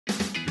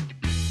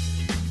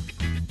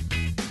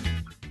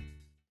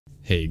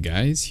Hey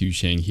guys,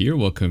 HuShang here.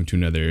 Welcome to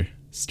another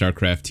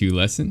Starcraft 2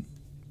 lesson.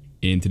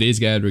 In today's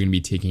guide, we're going to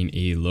be taking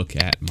a look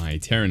at my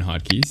Terran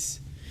Hotkeys.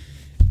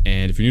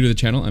 And if you're new to the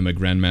channel, I'm a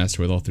Grandmaster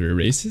with all three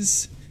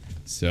races.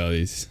 So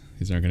these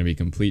aren't going to be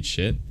complete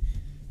shit.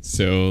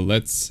 So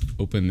let's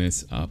open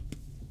this up.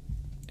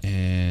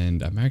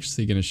 And I'm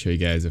actually going to show you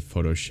guys a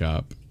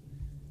Photoshop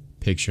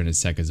picture in a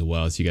sec as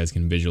well, so you guys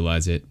can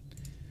visualize it.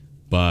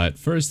 But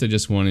first, I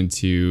just wanted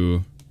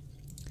to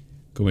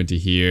go into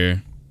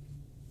here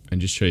and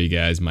just show you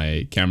guys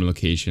my camera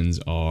locations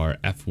are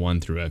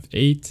F1 through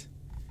F8,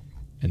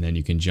 and then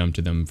you can jump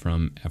to them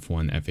from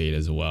F1, F8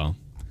 as well.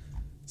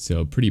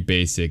 So pretty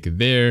basic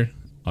there.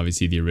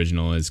 Obviously the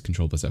original is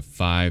Control plus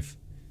F5,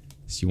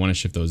 so you want to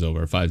shift those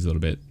over. F5 is a little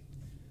bit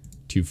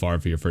too far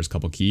for your first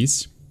couple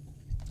keys.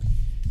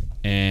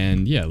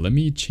 And yeah, let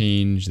me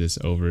change this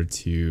over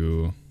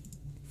to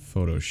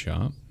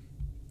Photoshop.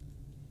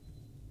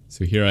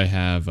 So here I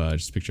have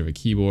just a picture of a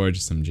keyboard,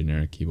 just some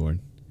generic keyboard.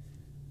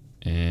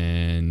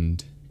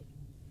 And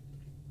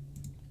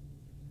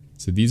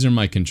so these are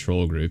my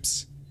control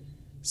groups.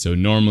 So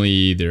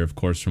normally they're of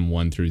course from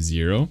 1 through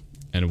 0.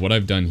 And what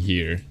I've done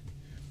here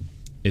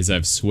is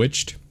I've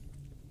switched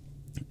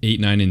 8,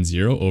 9, and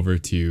 0 over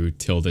to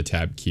tilde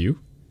tab Q.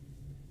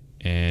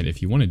 And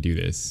if you want to do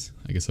this,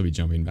 I guess I'll be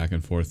jumping back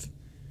and forth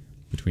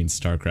between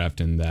Starcraft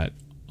and that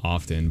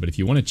often. But if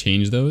you want to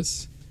change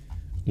those,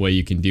 what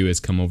you can do is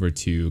come over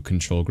to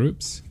control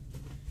groups.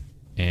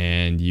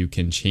 And you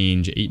can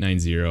change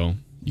 890.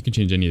 You can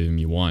change any of them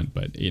you want,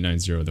 but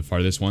 890 are the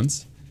farthest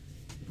ones.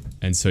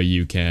 And so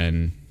you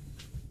can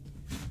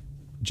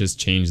just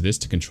change this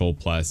to control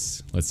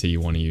plus. Let's say you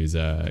want to use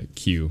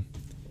Q.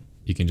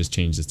 You can just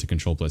change this to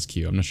control plus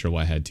Q. I'm not sure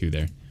why I had 2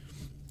 there.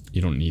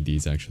 You don't need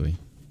these actually.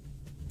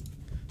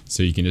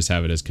 So you can just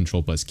have it as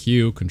control plus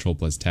Q, control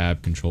plus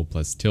tab, control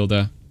plus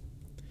tilde.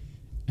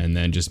 And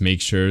then just make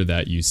sure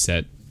that you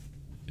set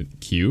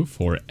Q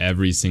for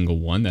every single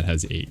one that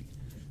has 8.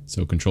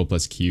 So control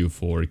plus Q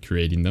for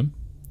creating them.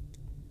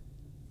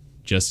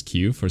 Just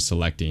Q for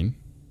selecting.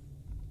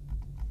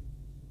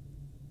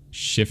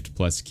 Shift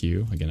plus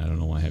Q. Again, I don't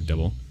know why I have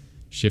double.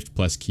 Shift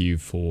plus Q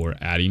for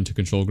adding to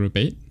control group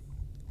 8.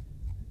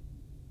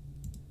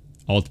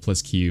 Alt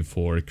plus Q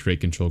for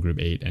create control group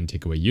 8 and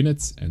take away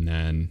units. And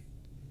then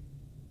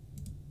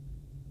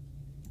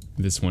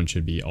this one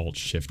should be Alt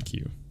Shift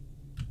Q.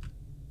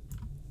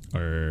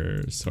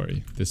 Or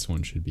sorry, this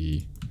one should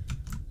be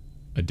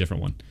a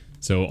different one.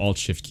 So Alt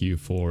Shift Q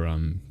for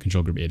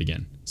control group 8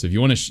 again. So if you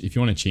want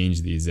to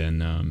change these,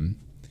 then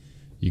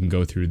you can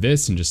go through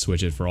this and just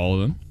switch it for all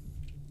of them.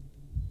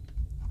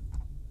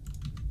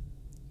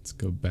 Let's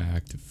go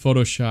back to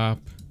Photoshop.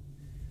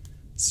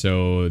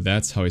 So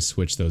that's how I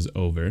switch those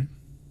over.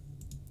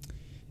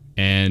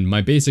 And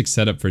my basic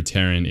setup for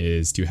Terran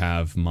is to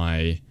have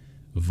my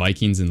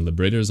Vikings and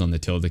Liberators on the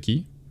tilde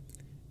key.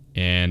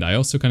 And I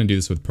also kind of do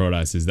this with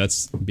Prodices.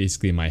 That's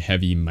basically my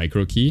heavy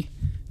micro key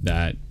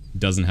that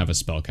doesn't have a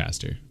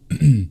spellcaster.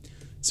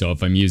 So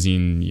if I'm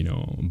using,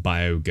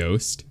 Bio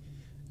Ghost,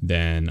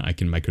 then I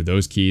can micro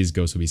those keys.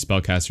 Ghosts will be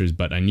spellcasters,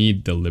 but I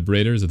need the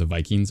Liberators or the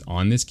Vikings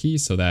on this key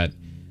so that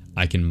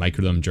I can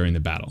micro them during the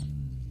battle.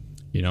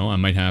 I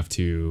might have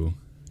to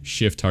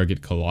shift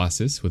target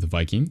Colossus with the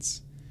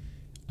Vikings,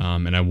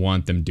 and I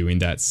want them doing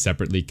that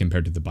separately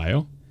compared to the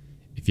Bio.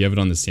 If you have it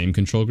on the same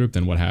control group,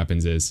 then what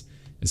happens is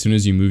as soon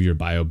as you move your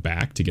Bio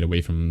back to get away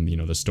from,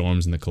 the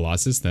Storms and the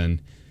Colossus, then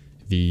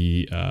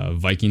the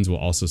Vikings will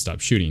also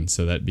stop shooting,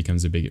 so that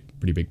becomes a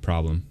pretty big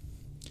problem.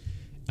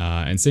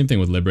 And same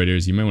thing with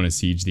Liberators. You might want to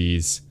siege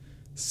these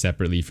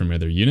separately from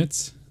other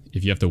units.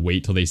 If you have to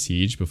wait till they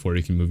siege before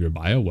you can move your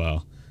Bio,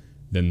 well,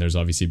 then there's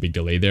obviously a big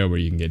delay there where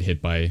you can get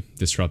hit by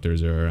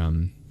Disruptors or,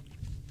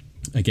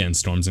 again,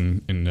 Storms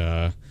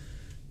and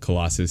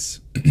Colossus.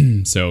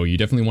 So you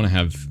definitely want to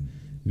have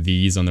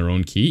these on their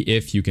own key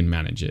if you can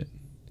manage it.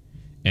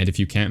 And if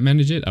you can't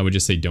manage it, I would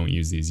just say don't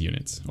use these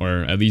units.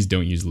 Or at least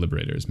don't use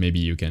Liberators. Maybe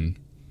you can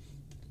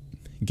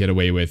get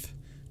away with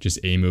just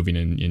A moving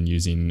and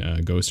using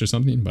Ghost or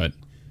something. But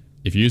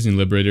if you're using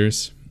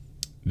Liberators,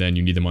 then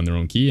you need them on their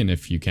own key. And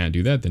if you can't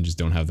do that, then just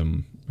don't have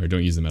them or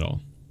don't use them at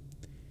all.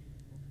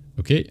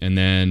 Okay, and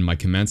then my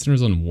Command Center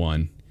is on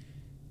 1.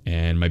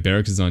 And my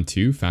Barracks is on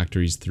 2.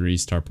 Factories 3.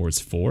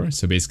 Starports 4.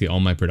 So basically all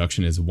my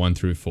production is 1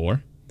 through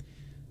 4.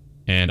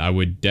 And I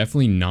would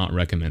definitely not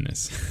recommend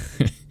this.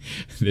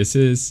 This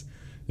is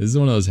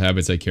one of those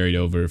habits I carried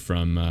over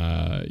from,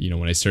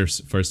 when I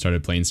first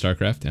started playing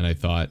StarCraft, and I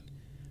thought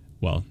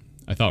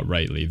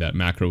rightly that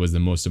macro was the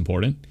most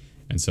important,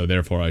 and so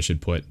therefore I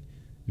should put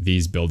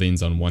these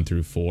buildings on 1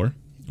 through 4, or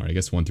I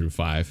guess 1 through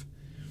 5.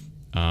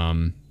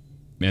 And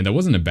that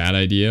wasn't a bad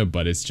idea,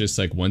 but it's just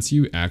like once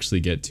you actually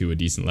get to a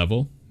decent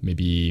level,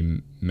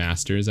 maybe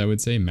Masters, I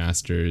would say,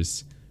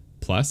 Masters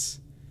Plus,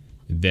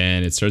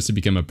 then it starts to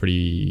become a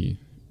pretty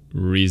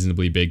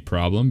reasonably big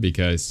problem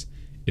because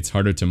it's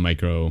harder to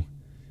micro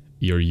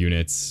your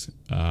units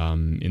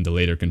in the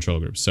later control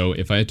groups. So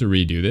if I had to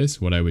redo this,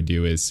 what I would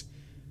do is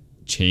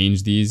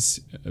change these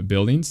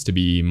buildings to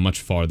be much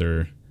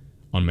farther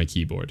on my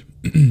keyboard.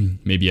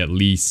 Maybe at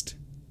least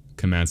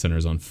command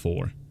centers on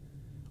 4,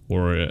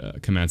 or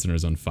command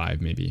centers on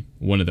 5, maybe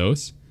one of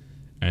those,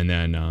 and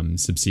then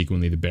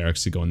subsequently the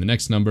barracks to go on the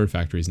next number,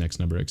 factories next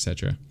number,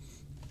 etc.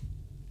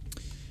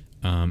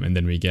 And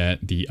then we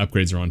get the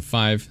upgrades are on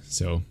 5.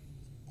 So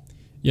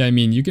yeah, I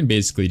mean, you can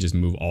basically just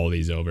move all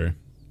these over.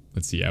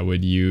 Let's see, I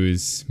would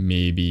use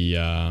maybe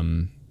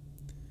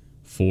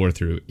 4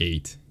 through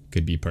 8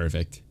 could be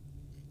perfect.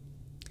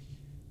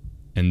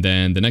 And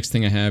then the next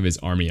thing I have is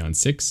army on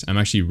 6. I'm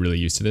actually really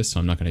used to this, so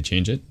I'm not going to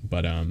change it,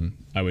 but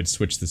I would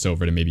switch this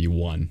over to maybe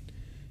 1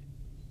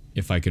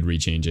 if I could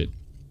rechange it.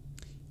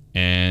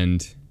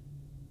 And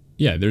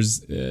yeah,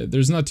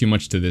 there's not too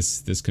much to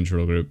this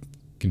control group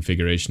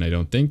configuration, I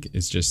don't think.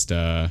 It's just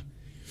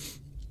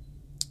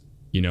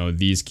you know,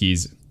 these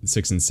keys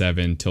 6 and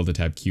 7, tilde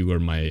tab Q are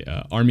my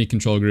army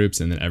control groups,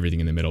 and then everything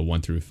in the middle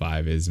 1 through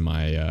 5 is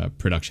my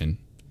production.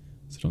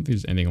 So I don't think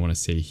there's anything I want to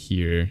say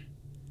here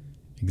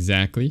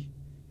exactly.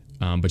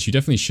 But you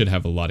definitely should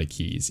have a lot of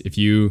keys. If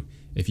you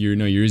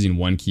know you're using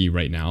 1 key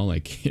right now,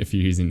 like if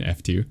you're using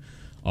F2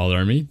 all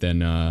army,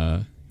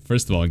 then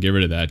first of all, get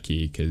rid of that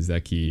key, because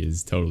that key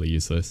is totally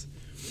useless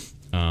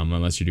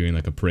unless you're doing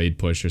like a parade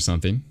push or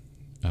something.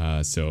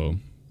 So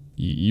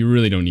you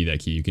really don't need that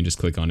key. You can just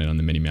click on it on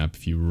the minimap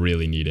if you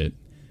really need it,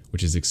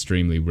 which is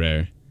extremely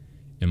rare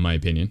in my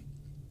opinion.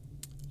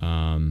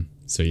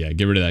 So yeah,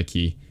 get rid of that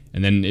key.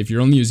 And then if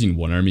you're only using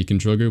 1 army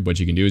control group, what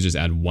you can do is just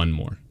add 1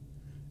 more.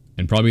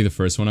 And probably the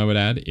first one I would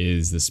add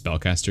is the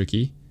spellcaster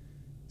key.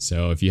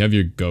 So if you have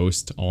your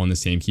ghost all on the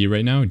same key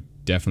right now,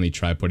 definitely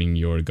try putting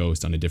your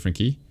ghost on a different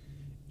key.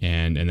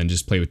 And then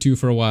just play with 2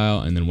 for a while,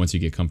 and then once you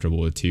get comfortable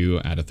with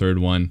 2, add a 3rd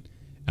one,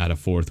 add a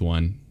 4th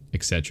one,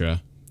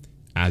 etc.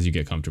 as you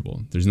get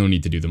comfortable. There's no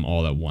need to do them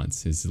all at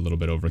once. It's a little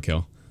bit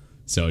overkill.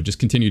 So just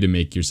continue to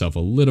make yourself a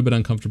little bit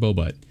uncomfortable,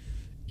 but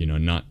you know,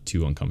 not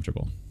too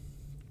uncomfortable.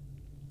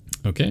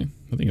 Okay,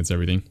 I think that's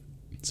everything.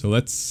 So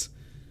let's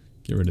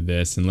get rid of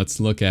this and let's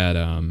look at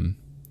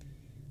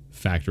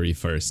factory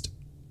first.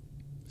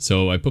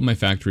 So I put my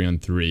factory on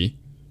 3,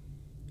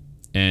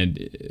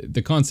 and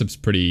the concept's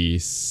pretty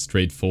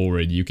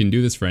straightforward. You can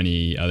do this for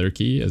any other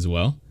key as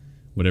well,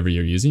 whatever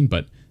you're using,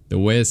 but the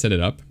way I set it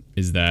up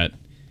is that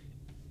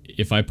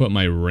if I put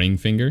my ring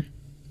finger,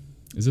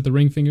 is it the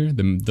ring finger?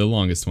 The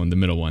longest one, the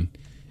middle one.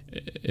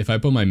 If I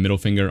put my middle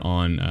finger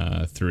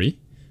on 3,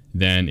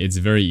 then it's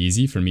very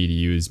easy for me to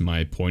use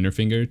my pointer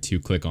finger to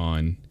click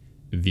on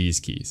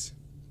these keys,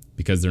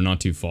 because they're not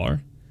too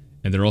far,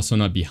 and they're also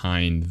not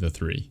behind the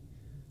 3.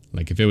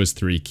 Like if it was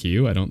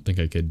 3Q, I don't think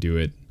I could do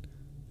it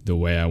the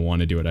way I want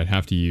to do it. I'd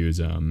have to use,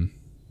 I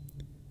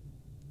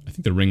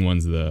think the ring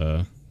one's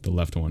the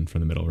left one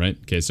from the middle, right?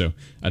 Okay, so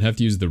I'd have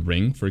to use the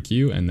ring for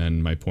Q and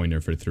then my pointer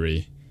for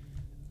 3.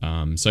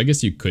 So I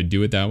guess you could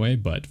do it that way,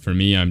 but for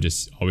me, I'm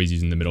just always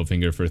using the middle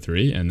finger for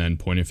 3 and then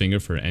pointer finger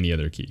for any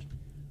other key.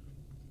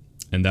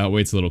 And that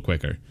way it's a little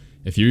quicker.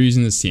 If you're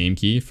using the same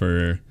key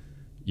for,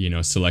 you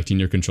know, selecting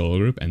your control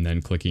group and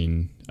then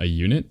clicking a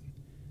unit,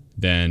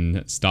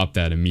 then stop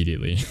that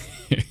immediately,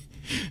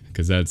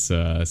 because that's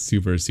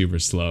super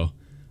slow.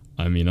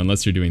 I mean,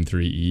 unless you're doing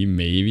 3E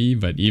maybe,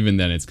 but even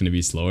then it's going to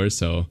be slower.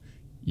 So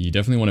you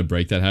definitely want to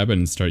break that habit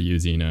and start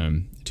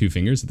using 2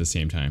 fingers at the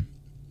same time.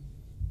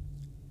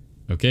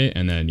 Okay,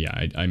 and then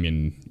yeah, I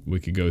mean, we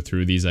could go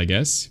through these, I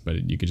guess,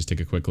 but you could just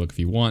take a quick look if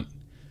you want.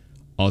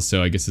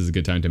 Also, I guess this is a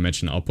good time to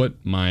mention, I'll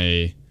put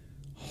my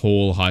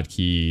whole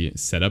hotkey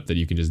setup that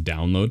you can just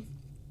download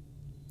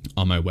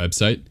on my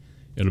website.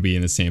 It'll be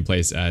in the same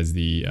place as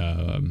the,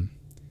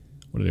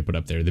 what did I put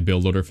up there? The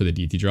build loader for the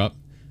DT drop.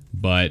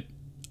 But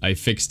I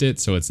fixed it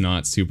so it's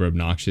not super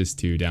obnoxious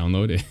to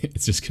download.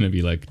 It's just going to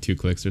be like 2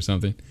 clicks or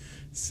something.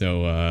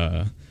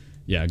 So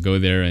yeah, go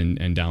there and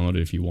download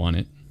it if you want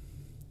it.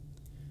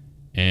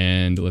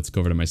 And let's go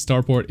over to my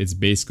starport. It's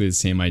basically the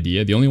same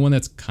idea. The only one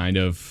that's kind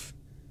of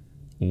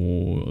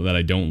that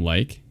I don't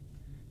like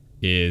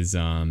is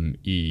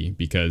E,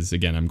 because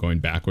again, I'm going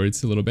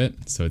backwards a little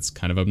bit, so it's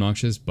kind of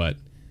obnoxious, but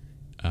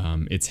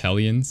it's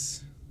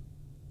Hellions,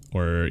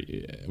 or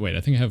wait, I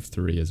think I have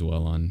 3 as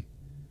well on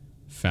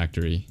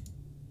factory.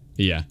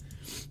 Yeah,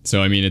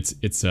 so I mean,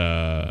 it's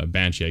a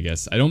Banshee, I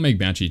guess. I don't make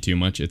Banshee too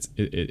much.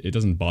 It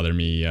doesn't bother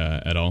me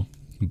at all,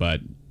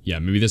 but yeah,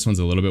 maybe this one's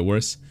a little bit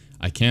worse.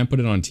 I can't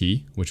put it on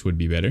T, which would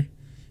be better,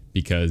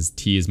 because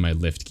T is my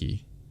lift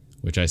key,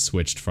 which I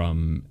switched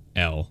from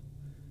L,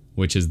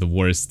 which is the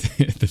worst,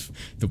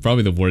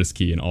 probably the worst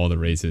key in all the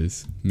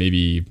races.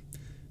 Maybe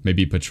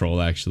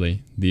patrol,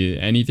 actually.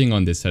 Anything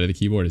on this side of the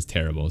keyboard is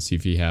terrible. So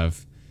if you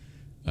have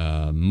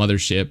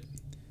mothership,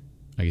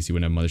 I guess you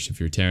wouldn't have mothership if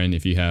you're Terran.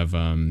 If you have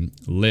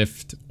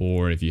lift,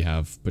 or if you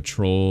have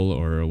patrol,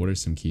 or what are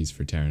some keys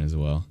for Terran as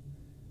well?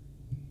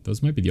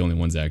 Those might be the only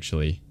ones,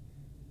 actually.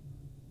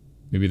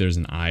 Maybe there's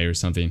an I or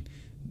something.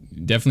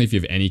 Definitely if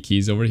you have any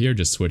keys over here,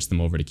 just switch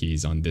them over to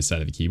keys on this side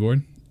of the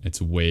keyboard.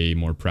 It's way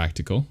more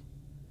practical.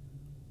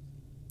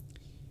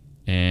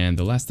 And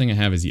the last thing I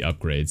have is the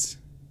upgrades.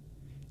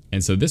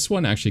 And so this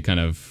one actually kind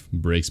of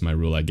breaks my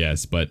rule, I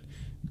guess, but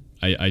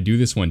I do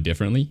this one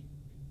differently.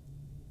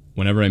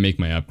 whenever I make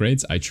my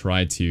upgrades, I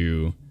try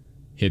to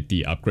hit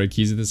the upgrade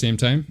keys at the same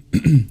time,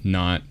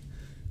 not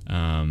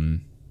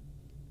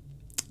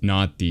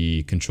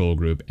the control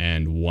group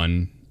and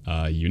one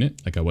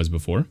unit like I was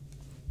before,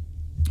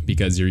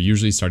 because you're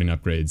usually starting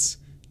upgrades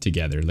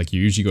together. Like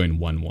you're usually going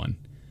 1-1.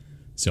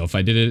 So if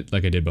I did it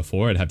like I did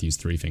before, I'd have to use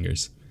 3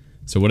 fingers.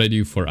 So what I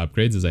do for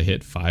upgrades is I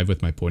hit 5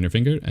 with my pointer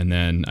finger, and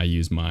then I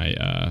use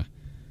my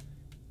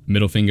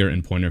middle finger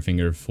and pointer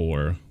finger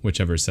for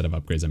whichever set of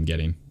upgrades I'm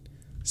getting.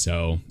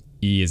 So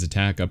E is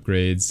attack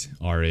upgrades,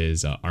 R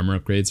is armor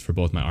upgrades for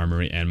both my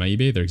armory and my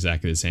eBay. They're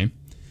exactly the same.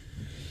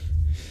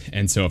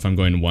 And so if I'm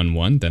going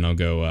 1-1, then I'll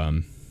go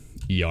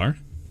ER.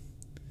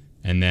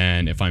 And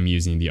then if I'm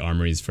using the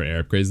armories for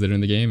air upgrades later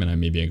in the game, and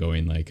I'm maybe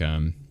going like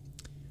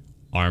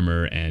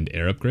armor and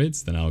air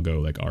upgrades, then I'll go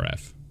like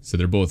RF. So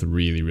they're both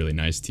really, really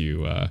nice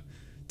to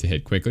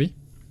hit quickly.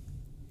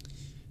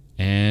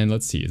 And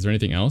let's see, is there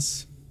anything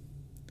else?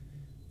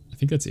 I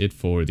think that's it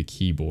for the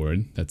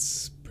keyboard.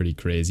 That's pretty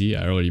crazy.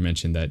 I already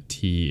mentioned that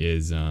T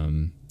is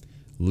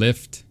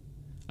lift.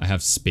 I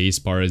have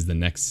spacebar as the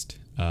next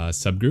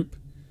subgroup,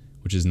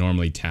 which is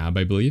normally tab,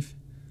 I believe.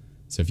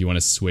 So if you want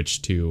to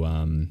switch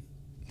to,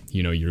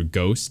 you know, your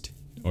ghost,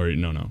 or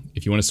no,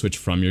 if you want to switch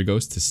from your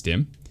ghost to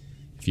stim,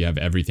 if you have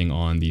everything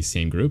on the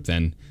same group,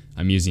 then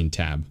I'm using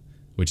tab,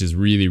 which is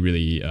really,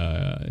 really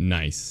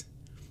nice.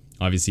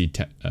 Obviously,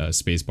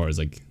 spacebar is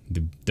like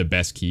the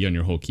best key on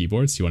your whole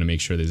keyboard, so you want to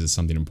make sure this is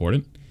something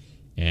important.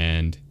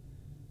 And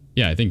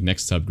yeah, I think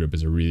next subgroup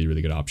is a really,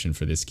 really good option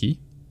for this key.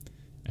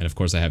 And of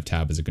course, I have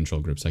tab as a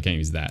control group, so I can't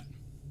use that.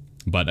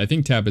 But I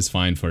think tab is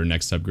fine for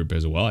next subgroup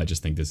as well. I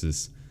just think this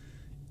is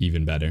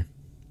even better.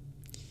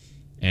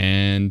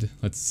 And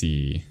let's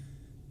see.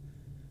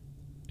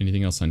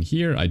 Anything else on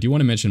here? I do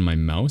want to mention my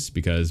mouse,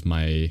 because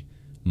my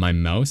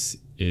mouse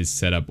is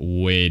set up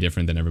way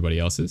different than everybody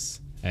else's.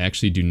 I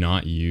actually do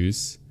not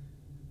use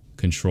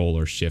control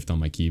or shift on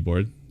my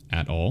keyboard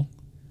at all.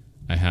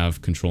 I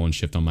have control and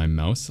shift on my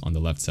mouse on the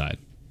left side.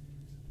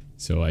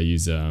 So I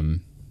use, well,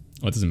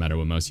 it doesn't matter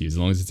what mouse you use. As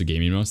long as it's a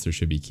gaming mouse, there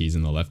should be keys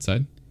on the left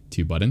side,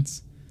 2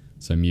 buttons.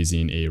 So I'm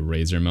using a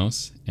Razer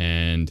mouse,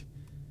 and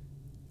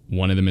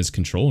one of them is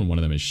control and one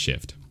of them is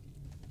shift.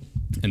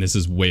 And this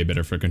is way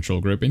better for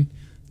control grouping.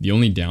 The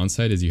only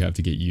downside is you have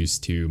to get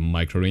used to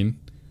microing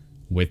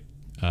with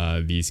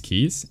these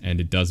keys, and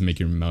it does make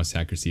your mouse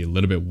accuracy a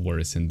little bit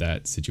worse in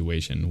that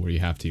situation where you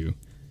have to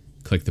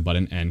click the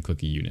button and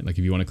click a unit. Like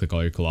if you want to click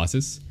all your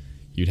Colossus,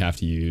 you'd have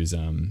to use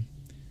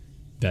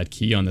that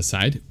key on the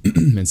side,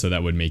 and so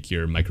that would make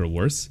your micro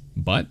worse.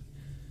 But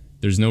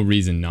there's no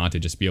reason not to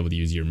just be able to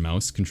use your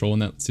mouse control in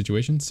that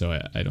situation,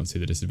 so I don't see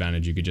the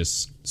disadvantage. You could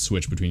just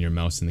switch between your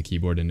mouse and the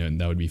keyboard, and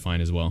that would be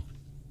fine as well.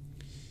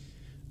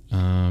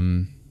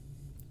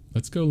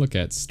 Let's go look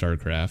at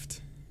Starcraft.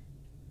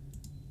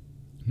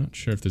 I'm not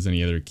sure if there's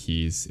any other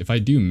keys. If I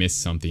do miss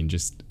something,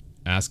 just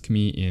ask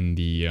me in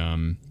the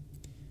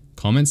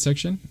comments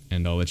section,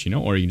 and I'll let you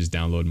know, or you can just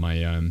download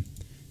my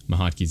my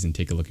hotkeys and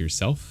take a look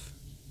yourself.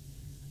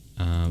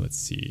 Let's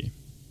see.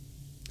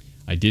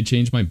 I did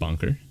change my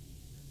bunker.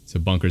 So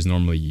bunker is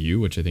normally U,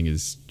 which I think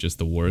is just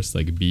the worst.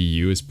 Like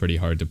BU is pretty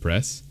hard to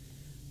press.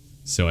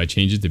 So I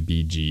changed it to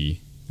BG,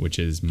 which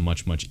is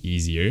much, much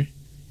easier.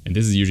 And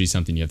this is usually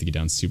something you have to get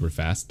down super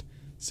fast.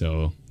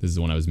 So this is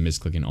the one I was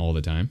misclicking all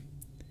the time.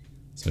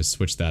 So I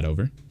switched that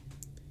over.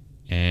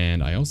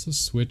 And I also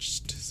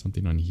switched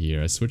something on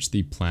here. I switched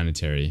the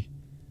planetary.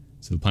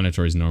 So the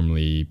planetary is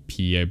normally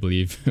P, I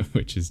believe,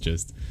 which is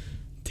just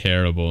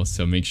terrible.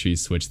 So make sure you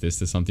switch this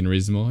to something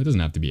reasonable. It doesn't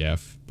have to be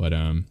F, but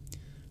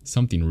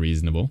something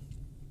reasonable.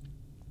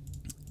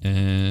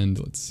 And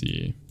let's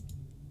see.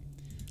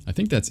 I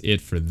think that's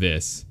it for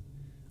this.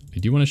 I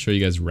do want to show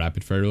you guys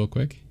rapid fire real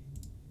quick.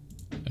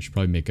 I should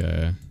probably make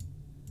a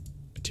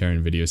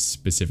Terran video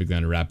specifically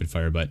on rapid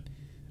fire, but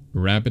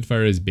rapid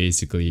fire is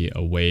basically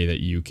a way that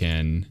you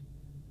can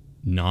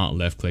not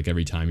left click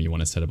every time you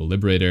want to set up a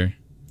liberator,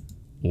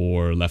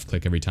 or left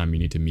click every time you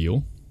need to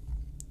mule.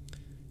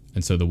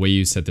 And so the way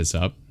you set this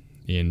up,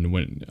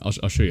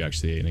 I'll show you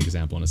actually an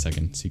example in a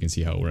second so you can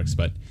see how it works.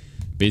 But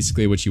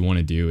basically what you want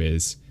to do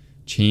is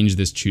change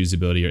this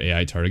choosability or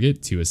AI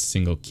target to a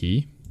single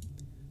key.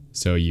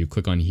 So you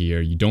click on here,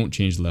 you don't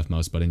change the left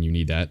mouse button, you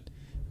need that,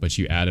 but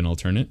you add an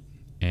alternate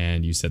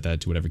and you set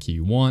that to whatever key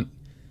you want.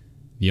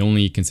 The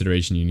only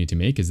consideration you need to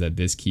make is that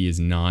this key is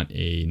not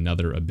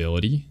another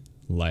ability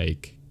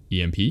like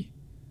EMP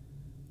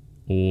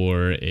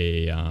or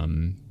a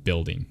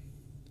building.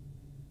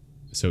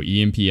 So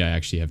EMP I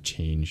actually have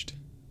changed.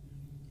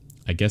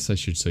 I guess I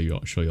should show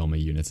you all my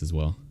units as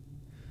well.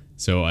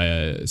 So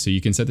so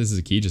you can set this as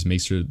a key, just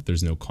make sure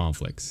there's no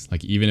conflicts.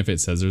 Like even if it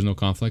says there's no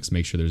conflicts,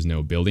 make sure there's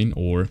no building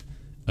or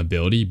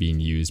ability being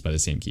used by the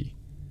same key.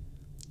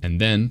 And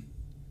then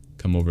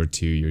come over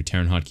to your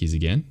Terran Hotkeys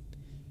again,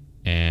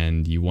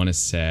 and you want to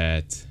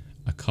set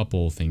a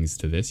couple things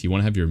to this. You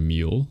want to have your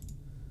mule.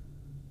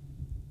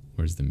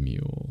 Where's the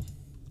mule?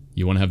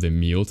 You want to have the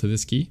mule to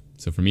this key.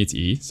 So for me it's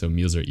E, so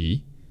mules are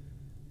E.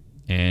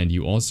 And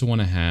you also want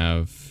to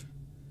have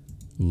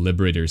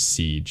Liberator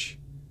Siege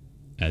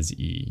as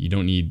E. You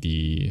don't need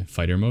the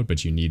fighter mode,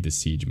 but you need the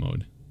siege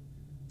mode.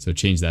 So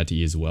change that to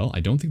E as well. I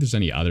don't think there's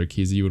any other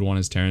keys that you would want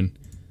as Terran.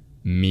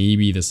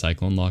 Maybe the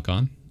Cyclone lock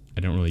on. I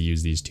don't really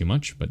use these too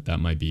much, but that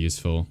might be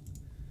useful.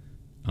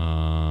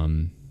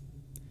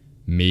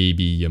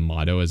 Maybe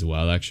Yamato as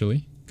well,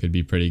 actually. Could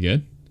be pretty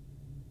good.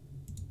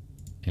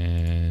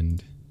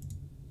 And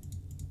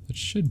that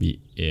should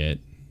be it.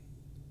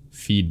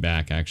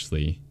 Feedback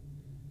actually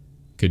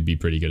could be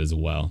pretty good as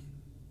well.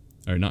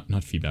 Or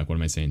not feedback, what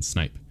am I saying?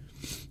 Snipe.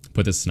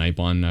 Put the snipe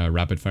on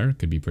rapid fire,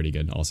 could be pretty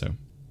good also.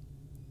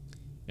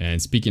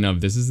 And speaking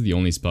of, this is the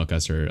only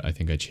spellcaster I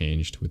think I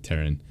changed with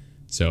Terran.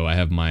 So I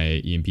have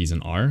my EMPs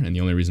on R, and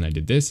the only reason I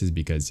did this is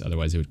because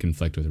otherwise it would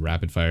conflict with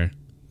rapid fire.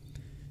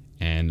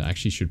 And I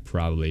actually should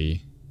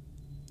probably,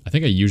 I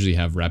think I usually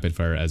have rapid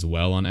fire as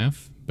well on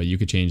F, but you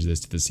could change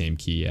this to the same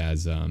key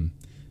as the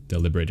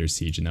Liberator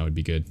Siege, and that would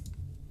be good.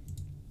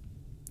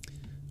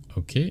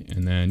 Okay,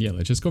 and then yeah,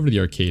 let's just go over to the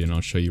arcade and I'll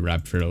show you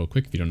rapid fire real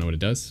quick if you don't know what it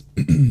does.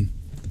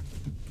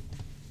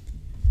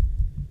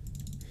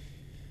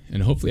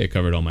 And hopefully I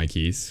covered all my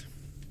keys.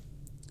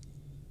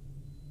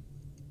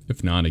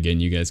 If not, again,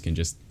 you guys can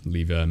just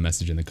leave a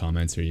message in the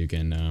comments, or you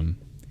can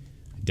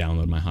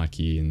download my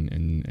hotkey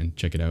and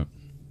check it out.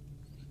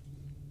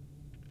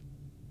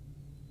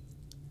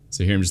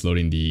 So here I'm just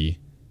loading the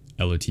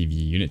LOTV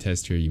unit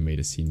test here. You may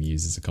have seen me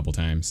use this a couple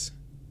times.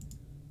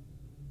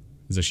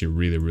 It's actually a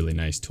really, really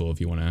nice tool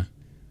if you want to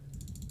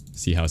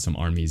see how some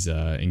armies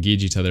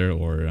engage each other,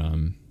 or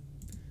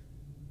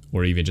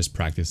even just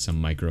practice some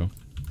micro.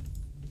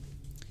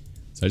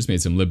 So I just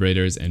made some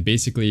liberators, and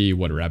basically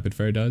what rapid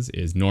fire does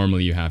is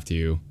normally you have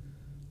to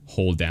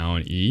hold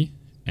down E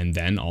and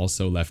then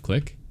also left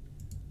click.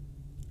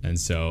 And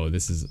so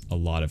this is a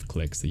lot of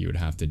clicks that you would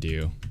have to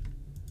do.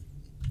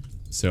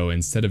 So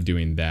instead of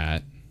doing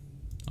that,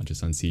 I'll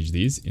just unsiege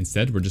these.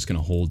 Instead, we're just going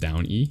to hold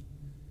down E,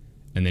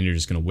 and then you're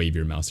just going to wave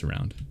your mouse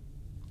around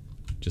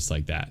just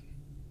like that.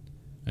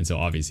 And so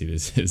obviously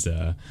this is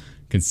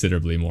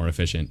considerably more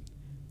efficient.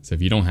 So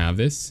if you don't have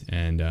this,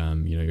 and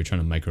you know, you're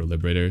trying to micro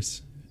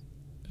liberators,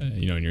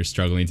 you know, and you're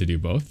struggling to do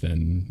both,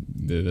 then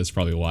that's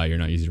probably why you're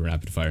not using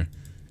rapid fire.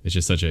 It's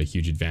just such a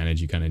huge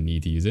advantage. You kind of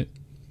need to use it.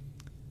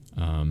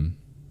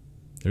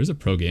 There's a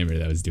pro gamer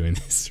that was doing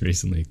this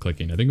recently,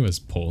 clicking. I think it was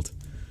Polt,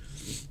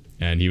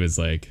 and he was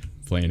like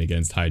playing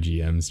against high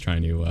GMs,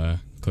 trying to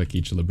click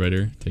each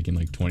liberator, taking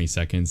like 20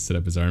 seconds to set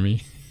up his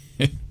army.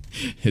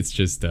 It's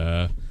just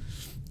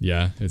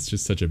yeah, it's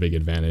just such a big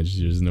advantage.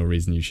 There's no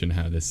reason you shouldn't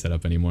have this set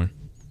up anymore.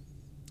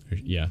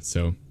 Yeah,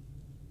 so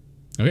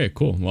okay,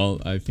 cool.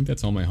 Well, I think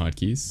that's all my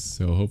hotkeys.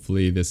 So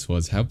hopefully this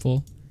was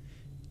helpful.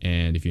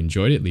 And if you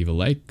enjoyed it, leave a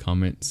like,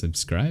 comment,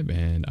 subscribe,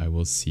 and I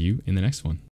will see you in the next one.